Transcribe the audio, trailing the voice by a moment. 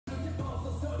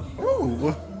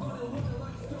Ooh.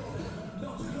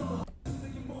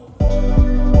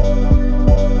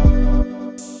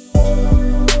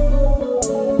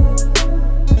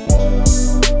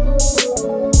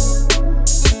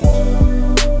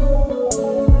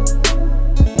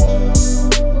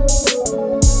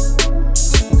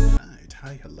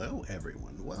 Hello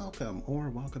everyone,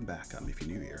 welcome back. If you're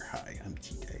new here, hi, I'm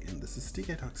TK, and this is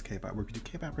TK Talks K-pop, where we do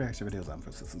K-pop reaction videos on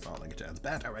for systems all like jazz.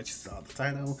 But alright, you saw the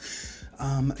title.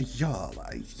 Y'all,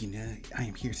 I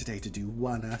am here today to do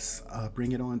ONEUS,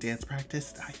 Bring It On dance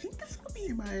practice. I think this will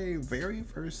be my very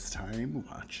first time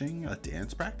watching a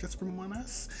dance practice from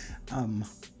ONEUS.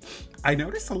 I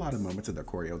noticed a lot of moments in their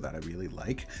choreo that I really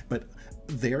like, but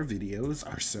their videos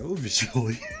are so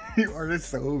visually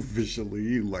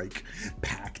like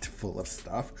packed full of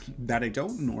stuff that I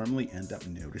don't normally end up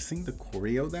noticing the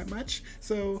choreo that much.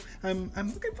 So I'm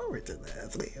looking forward to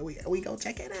this. We go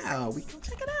check it out. We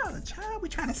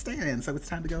trying to stand, so it's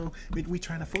time to go. We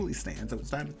trying to fully stand, so it's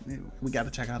time. We got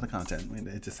to check out the content.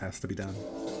 It just has to be done.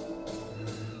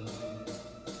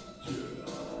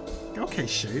 Okay,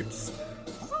 shapes.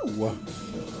 Oh.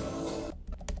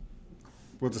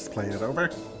 We'll just play it over.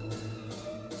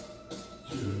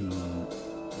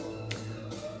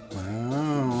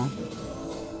 Wow.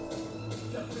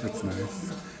 That's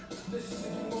nice.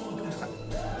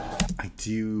 I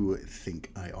do think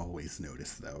I always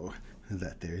notice though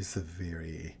that there's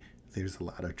a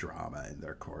lot of drama in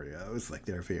their choreos. Like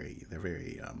they're very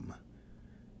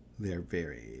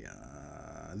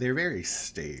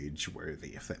stage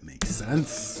worthy, if that makes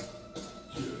sense.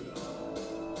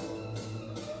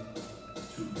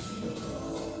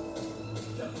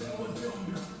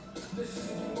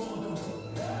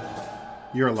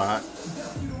 You're a lot.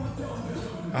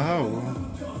 Oh.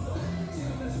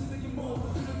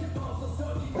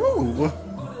 Ooh.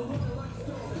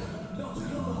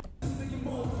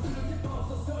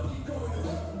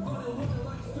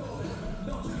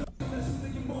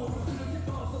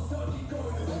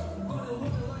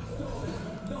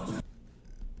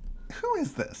 Who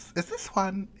is this? Is this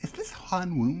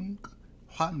Hwanwoong?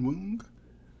 Hwanwoong?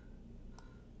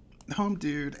 Home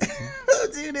dude.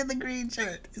 Dude in the green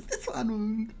shirt. Is this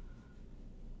Hwanwoong?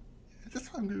 Is this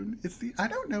Hwanwoong? I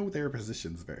don't know their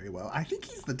positions very well. I think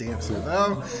he's the dancer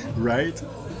though, right?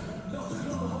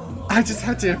 I just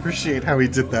had to appreciate how he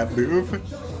did that move.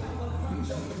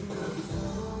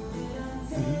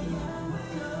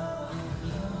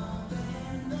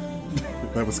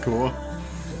 That was cool.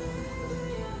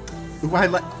 Ooh, I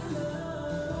like.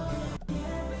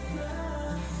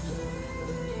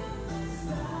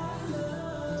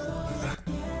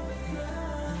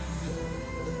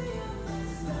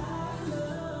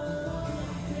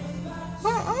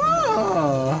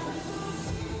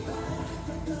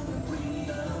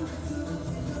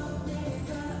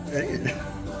 Hey.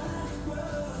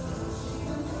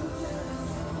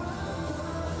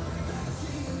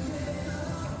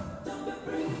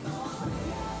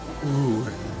 Ooh.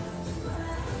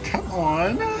 Come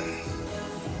on.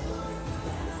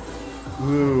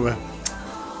 Ooh.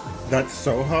 That's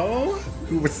Soho,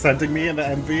 who was sending me in the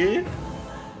MV.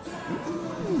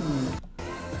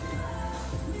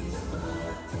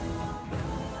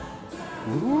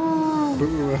 Ooh.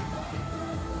 Ooh.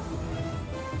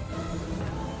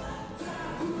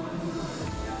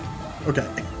 Okay.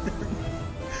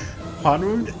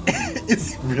 Hwanwoong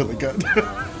is really good.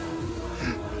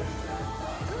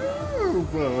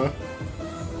 Ooh,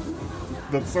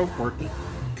 that's so quirky.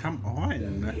 Come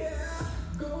on.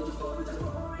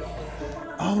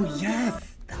 Oh yes,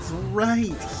 that's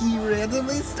right. He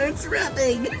randomly starts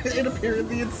rapping, and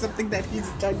apparently it's something that he's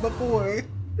done before.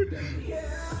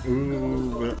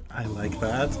 Ooh, I like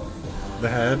that. The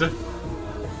head.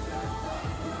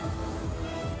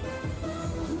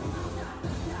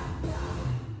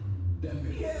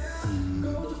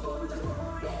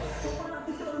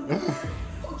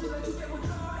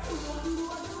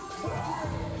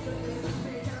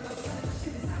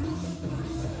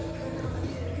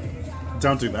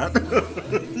 Don't do that.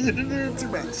 You didn't do too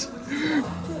much.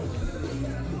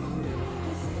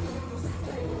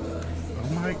 Oh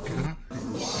my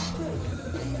gosh.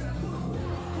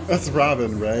 That's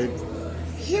Robin, right?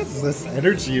 He has this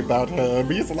energy about him.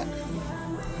 He's a lot.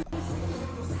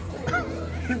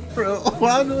 Bro,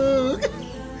 Hwanwoong.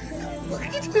 Look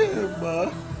at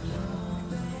him.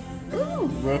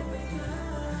 Ooh.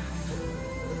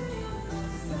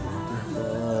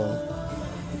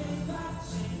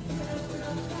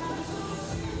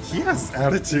 He has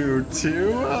attitude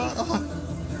too.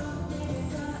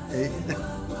 Hey.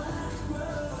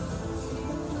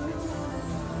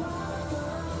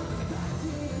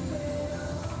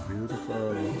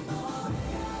 Beautiful.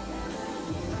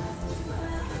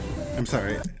 I'm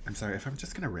sorry. I'm sorry. If I'm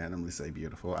just gonna randomly say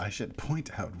beautiful, I should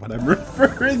point out what I'm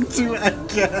referring to, I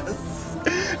guess.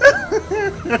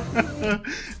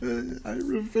 I'm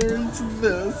referring to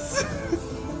this.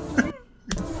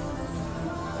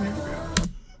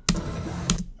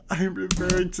 I'm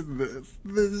referring to this.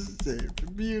 This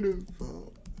shape.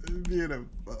 Beautiful.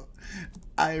 Beautiful.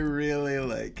 I really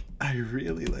like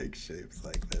shapes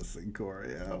like this in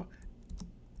choreo.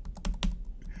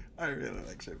 I really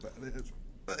like shapes like this.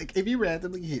 Like, if you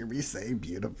randomly hear me say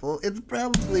beautiful, it's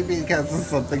probably because of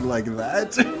something like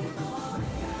that.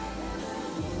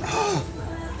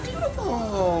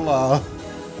 Beautiful!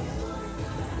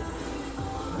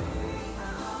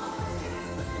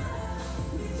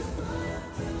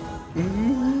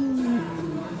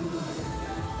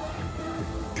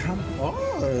 Come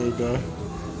on!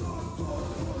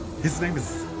 His name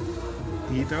is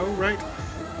Ito, right?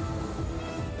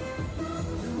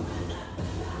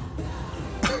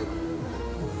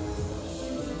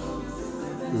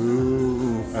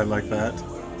 Ooh, I like that.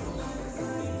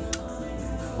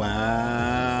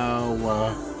 Wow,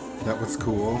 that was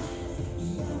cool.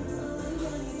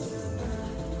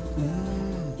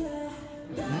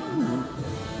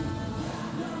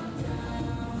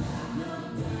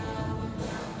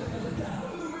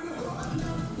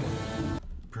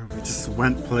 Bro, we just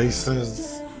went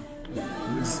places.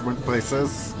 We just went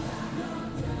places.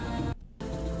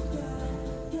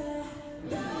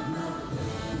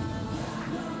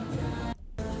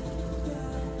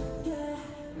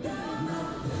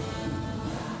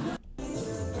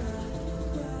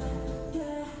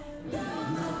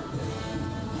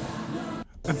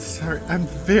 I'm sorry, I'm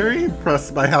very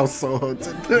impressed by how Soho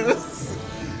did this.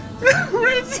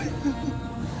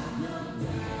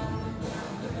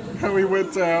 How he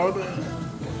went down.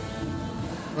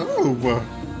 Oh.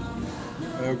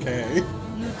 Okay.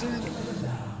 You did.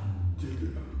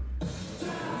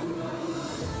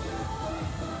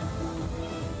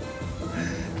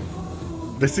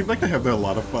 They seem like they have a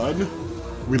lot of fun.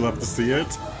 We love to see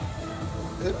it.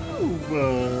 Ooh,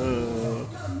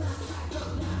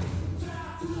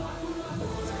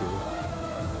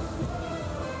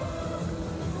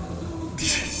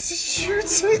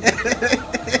 Shoots me.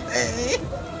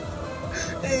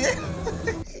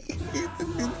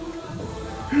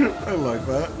 I like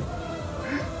that.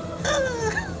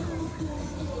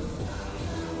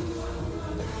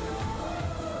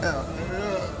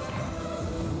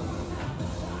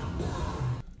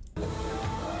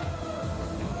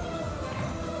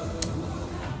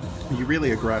 You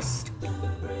really aggressed.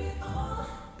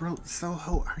 Bro,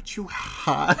 Soho, aren't you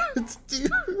hot,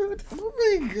 dude? Oh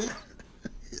my god.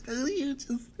 How do you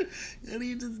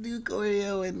just do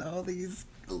choreo and all these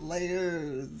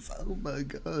layers? Oh my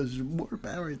gosh, more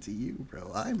power to you,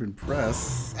 bro. I'm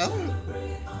impressed. Oh,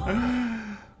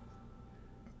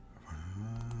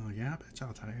 yeah, I bet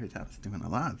y'all tired. I was doing a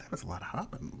lot. That was a lot of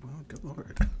hopping. Well, good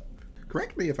lord.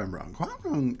 Correct me if I'm wrong.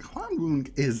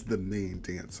 Hwanwoong is the main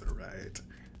dancer, right?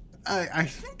 I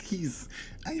think he's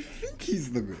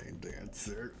the main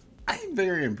dancer. I'm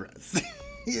very impressed.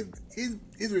 He's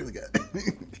really good.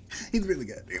 He's really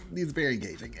good. He's very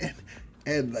engaging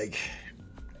and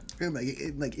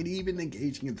even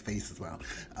engaging in the face as well.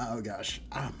 Oh gosh.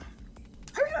 I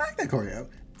really like that choreo.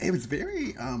 It was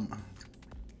very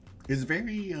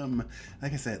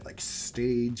like I said, like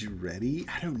stage ready.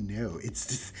 I don't know. It's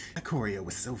just, that choreo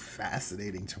was so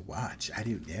fascinating to watch. I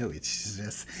don't know. It's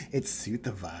just, it suited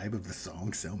the vibe of the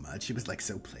song so much. It was like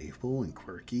so playful and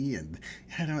quirky, and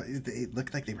I don't know, it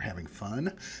looked like they were having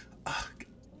fun.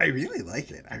 I really like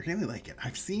it. I really like it.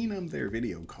 I've seen their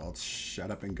video called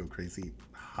 "Shut Up and Go Crazy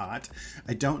Hot."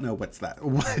 I don't know what's that.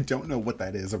 I don't know what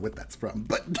that is or what that's from,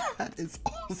 but that is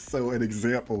also an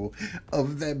example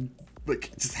of them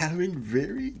like just having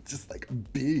very just like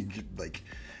big like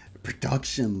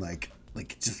production like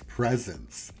just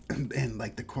presence and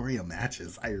like the choreo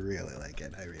matches. I really like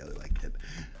it. I really like it.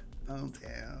 Oh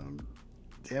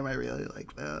damn, I really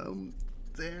like them.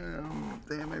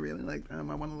 Damn, I really like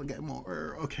them. I want to get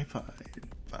more. Okay, fine.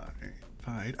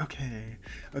 Okay.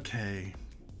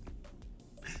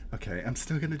 I'm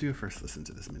still gonna do a first listen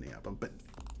to this mini album,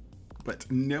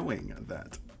 but knowing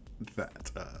that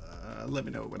let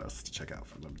me know what else to check out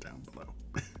from them down below.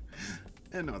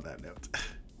 And on that note,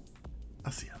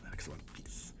 I'll see you on the next one.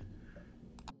 Peace.